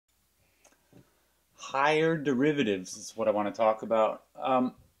higher derivatives is what I want to talk about.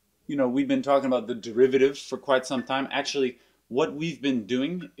 We've been talking about the derivative for quite some time. Actually, what we've been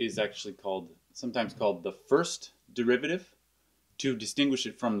doing is actually sometimes called the first derivative to distinguish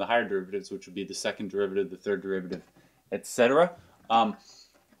it from the higher derivatives, which would be the second derivative, the third derivative, etc.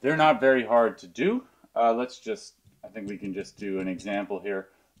 They're not very hard to do. I think we can just do an example here.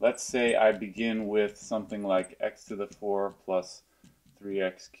 Let's say I begin with something like x to the 4 plus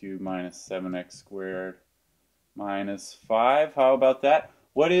 3x cubed minus 7x squared minus 5. How about that?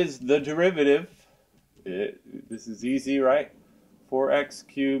 What is the derivative? This is easy, right? 4x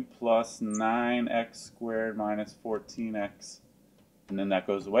cubed plus 9x squared minus 14x. And then that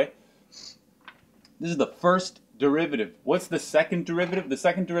goes away. This is the first derivative. What's the second derivative? The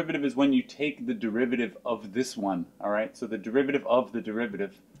second derivative is when you take the derivative of this one. All right? So the derivative of the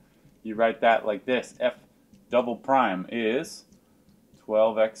derivative, you write that like this. F double prime is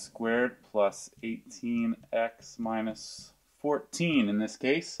 12x squared plus 18x minus 14 in this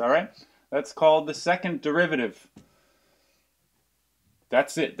case. All right? That's called the second derivative.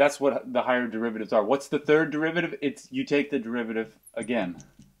 That's it. That's what the higher derivatives are. What's the third derivative? It's you take the derivative again.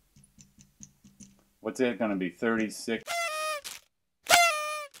 What's it going to be? 36x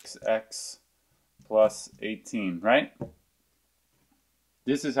plus 18, right?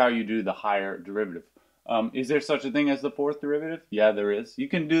 This is how you do the higher derivative. Is there such a thing as the fourth derivative? Yeah, there is. You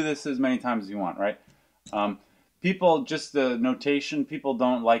can do this as many times as you want, right? Just the notation, people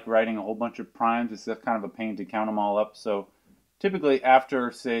don't like writing a whole bunch of primes. It's kind of a pain to count them all up. So typically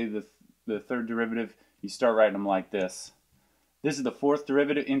after, say, the third derivative, you start writing them like this. This is the fourth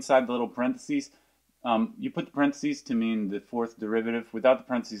derivative inside the little parentheses. You put the parentheses to mean the fourth derivative. Without the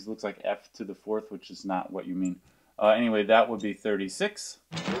parentheses, it looks like f to the fourth, which is not what you mean. Anyway, that would be 36.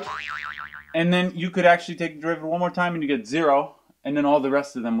 And then you could actually take the derivative one more time and you get 0. And then all the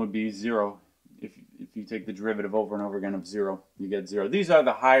rest of them would be 0. If you take the derivative over and over again of 0, you get 0. These are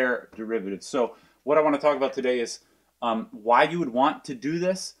the higher derivatives. So what I want to talk about today is why you would want to do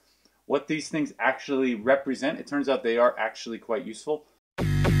this, what these things actually represent. It turns out they are actually quite useful.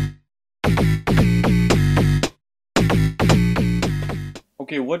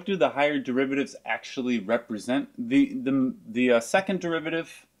 Okay, what do the higher derivatives actually represent? The second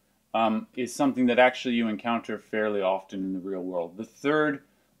derivative is something that actually you encounter fairly often in the real world. The third,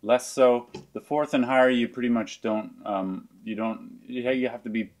 less so. The fourth and higher, you pretty much don't. You have to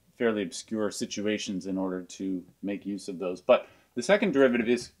be fairly obscure situations in order to make use of those. But the second derivative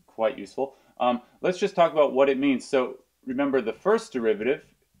is quite useful. Let's just talk about what it means. So remember, the first derivative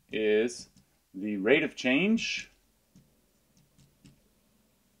is the rate of change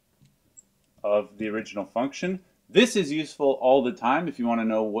of the original function. This is useful all the time if you want to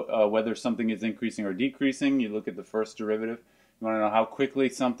know whether something is increasing or decreasing. You look at the first derivative. You want to know how quickly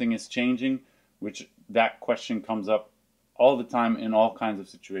something is changing, which that question comes up all the time in all kinds of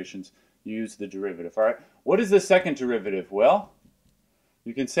situations. You use the derivative. All right. What is the second derivative? Well,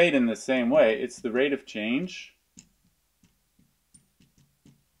 you can say it in the same way. It's the rate of change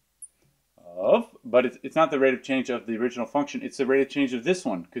but it's not the rate of change of the original function. It's the rate of change of this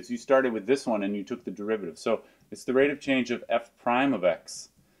one, because you started with this one and you took the derivative. So it's the rate of change of f prime of x.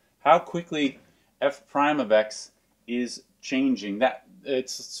 How quickly f prime of x is changing. That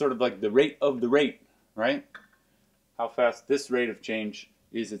it's sort of like the rate of the rate, right? How fast this rate of change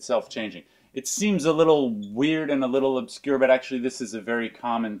is itself changing. It seems a little weird and a little obscure, but actually this is a very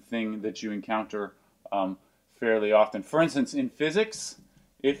common thing that you encounter fairly often. For instance, in physics,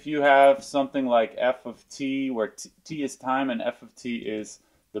 if you have something like f of t, where t is time and f of t is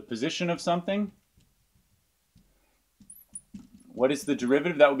the position of something, what is the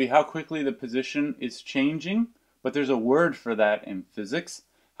derivative? That would be how quickly the position is changing. But there's a word for that in physics.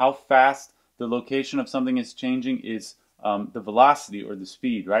 How fast the location of something is changing is the velocity or the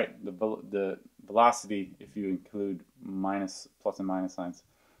speed, right? The velocity, if you include plus and minus signs.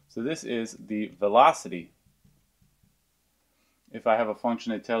 So this is the velocity. If I have a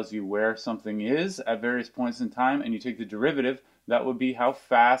function that tells you where something is at various points in time and you take the derivative, that would be how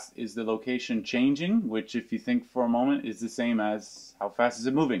fast is the location changing, which if you think for a moment is the same as how fast is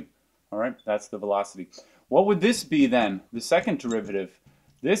it moving. All right, that's the velocity. What would this be then? The second derivative.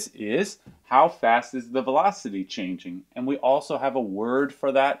 This is how fast is the velocity changing. And we also have a word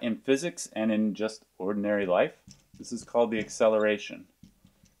for that in physics and in just ordinary life. This is called the acceleration.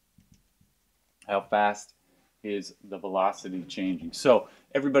 How fast is the velocity changing? So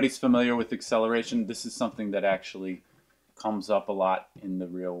everybody's familiar with acceleration. This is something that actually comes up a lot in the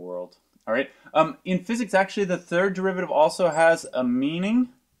real world. All right. In physics, actually, the third derivative also has a meaning.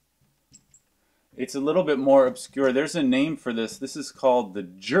 It's a little bit more obscure. There's a name for this. This is called the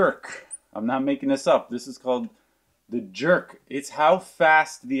jerk. I'm not making this up. This is called the jerk. It's how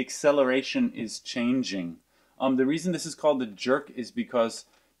fast the acceleration is changing. The reason this is called the jerk is because,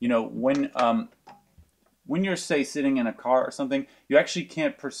 you know, when you're, say, sitting in a car or something, you actually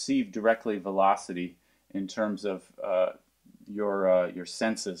can't perceive directly velocity in terms of your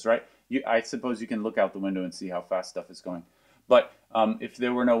senses, right? I suppose you can look out the window and see how fast stuff is going. But if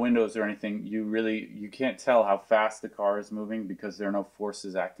there were no windows or anything, you can't tell how fast the car is moving because there are no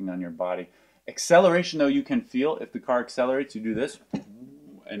forces acting on your body. Acceleration, though, you can feel. If the car accelerates, you do this.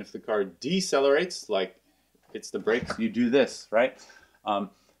 And if the car decelerates, like hits the brakes, you do this, right?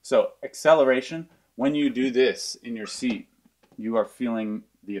 So acceleration, when you do this in your seat, you are feeling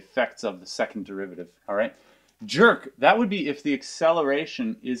the effects of the second derivative, all right? Jerk, that would be if the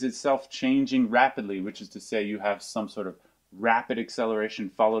acceleration is itself changing rapidly, which is to say you have some sort of rapid acceleration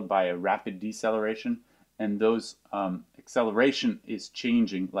followed by a rapid deceleration, and those acceleration is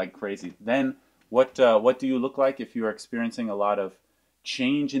changing like crazy. Then what do you look like if you are experiencing a lot of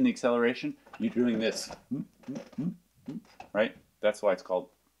change in the acceleration? You're doing this, right? That's why it's called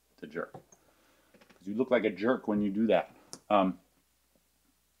the jerk. Because you look like a jerk when you do that.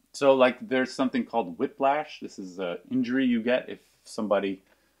 So like there's something called whiplash. This is an injury you get if somebody,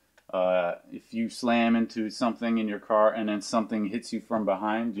 if you slam into something in your car and then something hits you from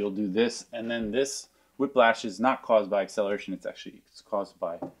behind, you'll do this. And then this whiplash is not caused by acceleration. It's caused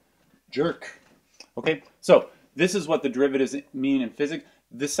by jerk. Okay, so this is what the derivatives mean in physics.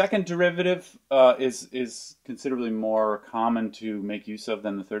 The second derivative is considerably more common to make use of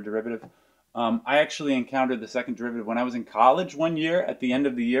than the third derivative. I actually encountered the second derivative when I was in college one year. At the end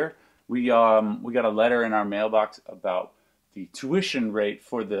of the year, we got a letter in our mailbox about the tuition rate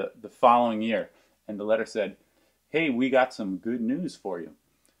for the following year. And the letter said, hey, we got some good news for you.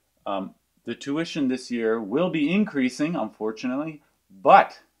 The tuition this year will be increasing, unfortunately,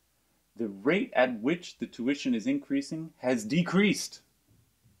 but the rate at which the tuition is increasing has decreased.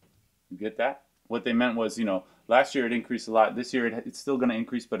 You get that? What they meant was, you know, last year it increased a lot. This year it's still going to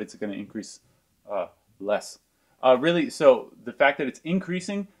increase, but it's going to increase less. Really, so the fact that it's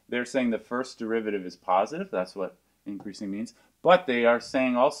increasing, they're saying the first derivative is positive. That's what increasing means. But they are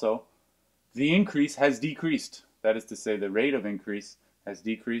saying also the increase has decreased. That is to say the rate of increase has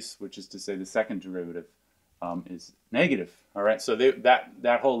decreased, which is to say the second derivative is negative. All right, so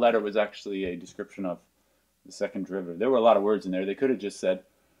that whole letter was actually a description of the second derivative. There were a lot of words in there. They could have just said,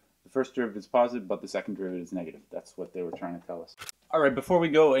 the first derivative is positive, but the second derivative is negative. That's what they were trying to tell us. All right, before we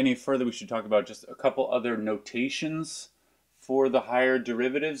go any further, we should talk about just a couple other notations for the higher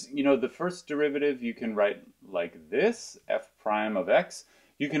derivatives. You know, the first derivative you can write like this, f prime of x.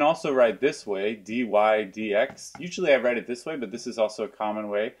 You can also write this way, dy dx. Usually I write it this way, but this is also a common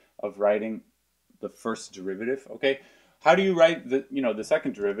way of writing the first derivative, okay? How do you write the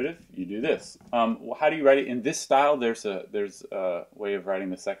second derivative? You do this. How do you write it in this style? There's a way of writing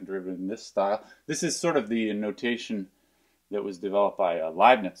the second derivative in this style. This is sort of the notation that was developed by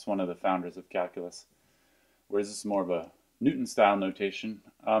Leibniz, one of the founders of calculus, whereas this is more of a Newton-style notation.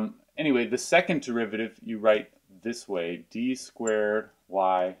 Anyway, the second derivative you write this way: d squared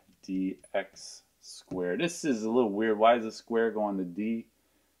y dx squared. This is a little weird. Why does the square go on the d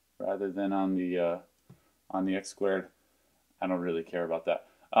rather than on the x squared? I don't really care about that.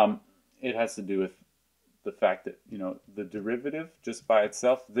 It has to do with the fact that, you know, the derivative just by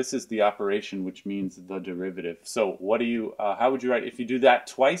itself, this is the operation which means the derivative. So what do you, how would you write, if you do that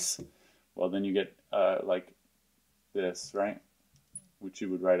twice, well then you get like this, right? Which you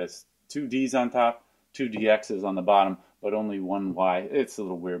would write as 2 d's on top, 2 dx's on the bottom, but only 1 y. It's a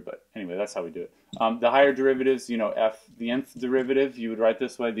little weird, but anyway, that's how we do it. The higher derivatives, you know, the nth derivative, you would write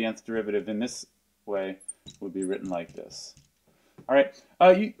this way. The nth derivative in this way would be written like this. All right,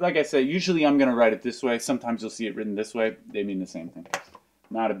 like I said, usually I'm going to write it this way. Sometimes you'll see it written this way. They mean the same thing.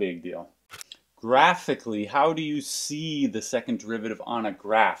 Not a big deal. Graphically, how do you see the second derivative on a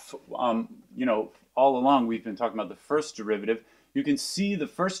graph? You know, all along we've been talking about the first derivative. You can see the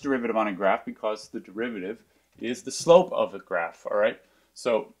first derivative on a graph because the derivative is the slope of a graph, all right?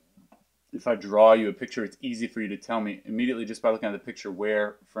 So if I draw you a picture, it's easy for you to tell me immediately just by looking at the picture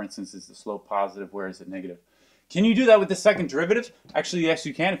where, for instance, is the slope positive, where is it negative. Can you do that with the second derivative? Actually, yes,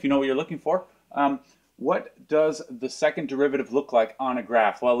 you can if you know what you're looking for. What does the second derivative look like on a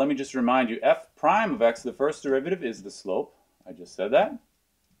graph? Well, let me just remind you, f prime of x, the first derivative, is the slope. I just said that.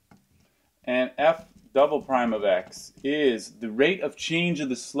 And f double prime of x is the rate of change of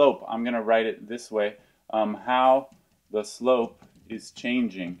the slope. I'm going to write it this way, how the slope is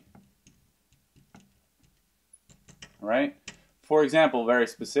changing. All right? For example, very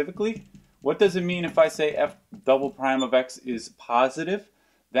specifically, what does it mean if I say f double prime of x is positive?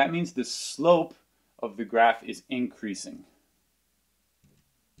 that means the slope of the graph is increasing.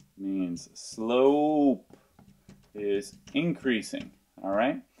 Means slope is increasing, all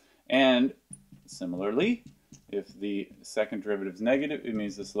right? And similarly, if the second derivative is negative, it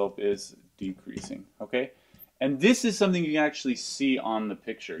means the slope is decreasing, okay? And this is something you can actually see on the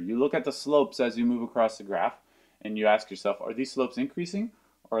picture. You look at the slopes as you move across the graph, and you ask yourself, are these slopes increasing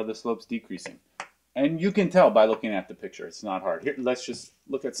or are the slopes decreasing? And you can tell by looking at the picture. It's not hard. Here, let's just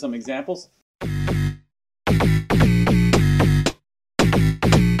look at some examples.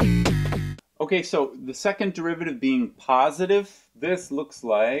 Okay, so the second derivative being positive, this looks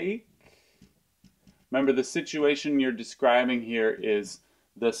like, remember the situation you're describing here is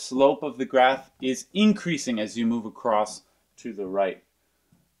the slope of the graph is increasing as you move across to the right.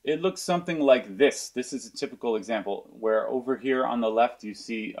 It looks something like this. This is a typical example where over here on the left you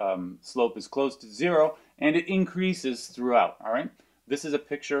see slope is close to 0 and it increases throughout, all right? This is a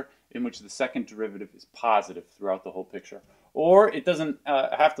picture in which the second derivative is positive throughout the whole picture. Or it doesn't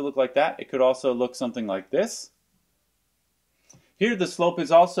have to look like that. It could also look something like this. Here the slope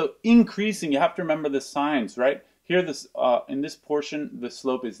is also increasing. You have to remember the signs, right? Here this, in this portion the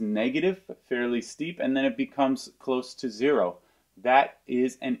slope is negative, fairly steep, and then it becomes close to 0. That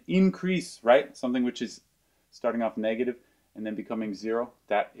is an increase, right? Something which is starting off negative and then becoming 0,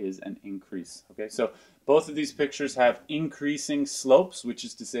 that is an increase. Okay, so both of these pictures have increasing slopes, which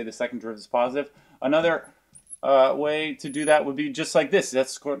is to say the second derivative is positive. Another way to do that would be just like this.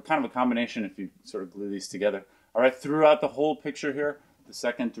 That's kind of a combination if you sort of glue these together. All right, throughout the whole picture here, the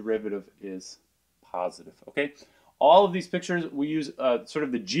second derivative is positive. Okay, all of these pictures, we use sort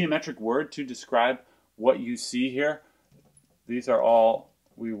of the geometric word to describe what you see here. These are all,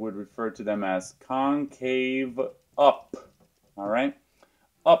 we would refer to them as concave up. All right,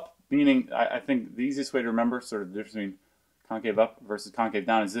 up meaning, I think the easiest way to remember sort of the difference between concave up versus concave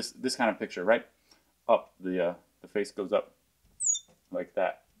down is this kind of picture, right? Up, the face goes up like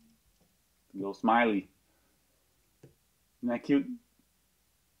that. A little smiley. Isn't that cute?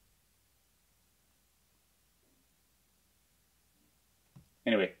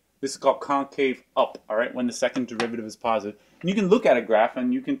 Anyway, this is called concave up, all right, when the second derivative is positive. And you can look at a graph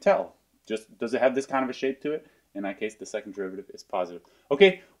and you can tell. Just, does it have this kind of a shape to it? In that case, the second derivative is positive.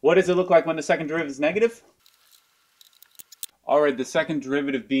 Okay, what does it look like when the second derivative is negative? All right, the second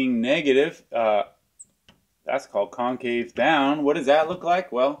derivative being negative, that's called concave down. What does that look like?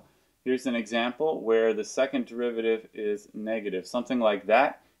 Well, here's an example where the second derivative is negative. Something like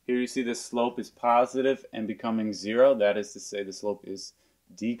that. Here you see the slope is positive and becoming 0. That is to say the slope is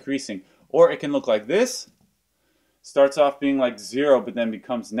decreasing. Or it can look like this. Starts off being like 0 but then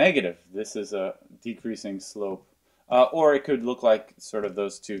becomes negative. This is a decreasing slope. Or it could look like sort of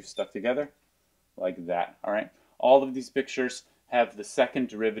those two stuck together like that. All right. All of these pictures have the second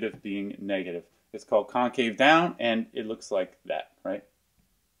derivative being negative. It's called concave down and it looks like that, right?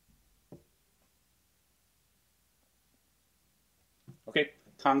 Okay,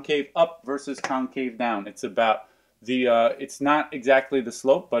 concave up versus concave down. It's about the, it's not exactly the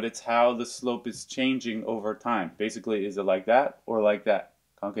slope, but it's how the slope is changing over time. Basically, is it like that or like that?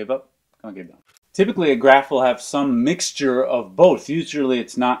 Concave up, concave down. Typically, a graph will have some mixture of both. Usually,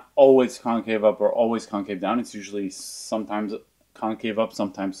 it's not always concave up or always concave down. It's usually sometimes concave up,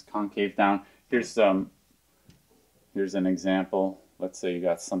 sometimes concave down. Here's an example. Let's say you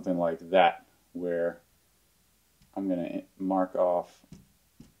got something like that, where I'm going to mark off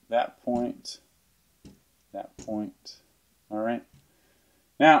that point, all right?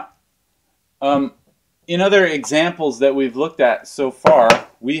 Now, in other examples that we've looked at so far,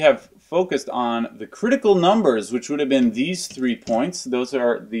 we have focused on the critical numbers, which would have been these 3 points. Those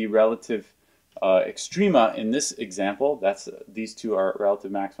are the relative extrema in this example. That's these two are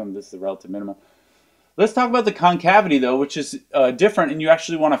relative maximum, this is the relative minimum. Let's talk about the concavity though, which is different, and you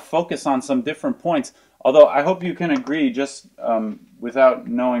actually want to focus on some different points. Although I hope you can agree, just without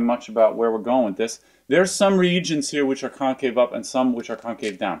knowing much about where we're going with this, there's some regions here which are concave up and some which are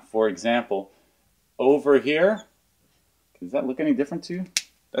concave down. For example, over here, does that look any different to you?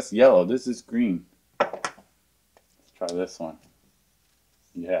 That's yellow, this is green. Let's try this one.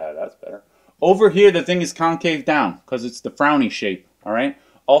 Yeah, that's better. Over here, the thing is concave down because it's the frowny shape, all right?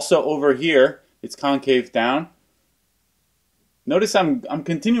 Also over here, it's concave down. Notice I'm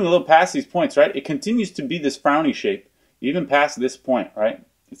continuing a little past these points, right? It continues to be this frowny shape, even past this point, right?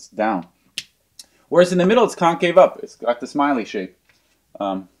 It's down. Whereas in the middle, it's concave up. It's got the smiley shape.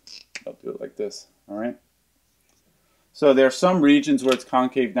 I'll do it like this, all right? So there are some regions where it's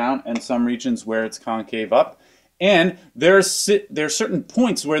concave down and some regions where it's concave up. And there are certain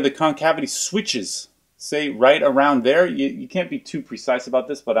points where the concavity switches. say right around there. You can't be too precise about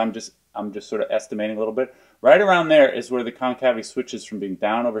this, but I'm just sort of estimating a little bit. Right around there is where the concavity switches from being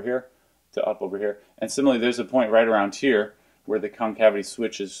down over here to up over here. And similarly, there's a point right around here where the concavity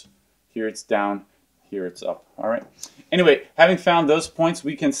switches. Here it's down, here it's up. All right. Anyway, having found those points,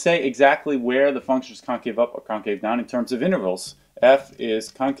 we can say exactly where the function is concave up or concave down in terms of intervals. F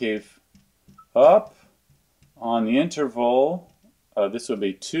is concave up on the interval, this would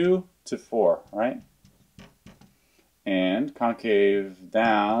be 2 to 4, right? And concave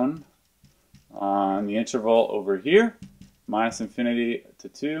down on the interval over here, minus infinity to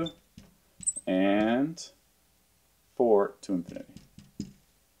 2, and 4 to infinity.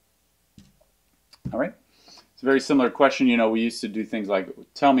 All right? It's a very similar question. You know, we used to do things like,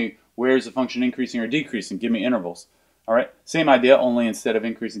 tell me where is the function increasing or decreasing? Give me intervals. All right? Same idea, only instead of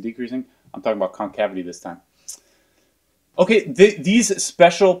increasing, decreasing, I'm talking about concavity this time. Okay, these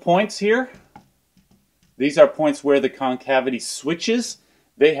special points here, these are points where the concavity switches.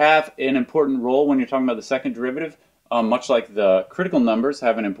 They have an important role when you're talking about the second derivative, much like the critical numbers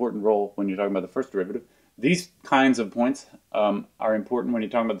have an important role when you're talking about the first derivative. These kinds of points are important when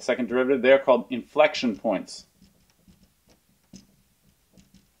you're talking about the second derivative. They are called inflection points.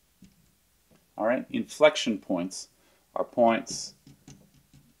 All right, inflection points are points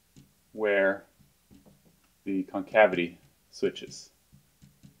where the concavity switches.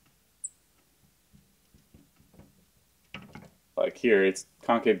 Like here, it's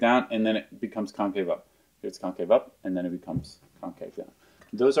concave down, and then it becomes concave up. Here it's concave up, and then it becomes concave down.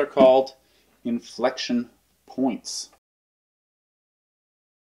 Those are called inflection points.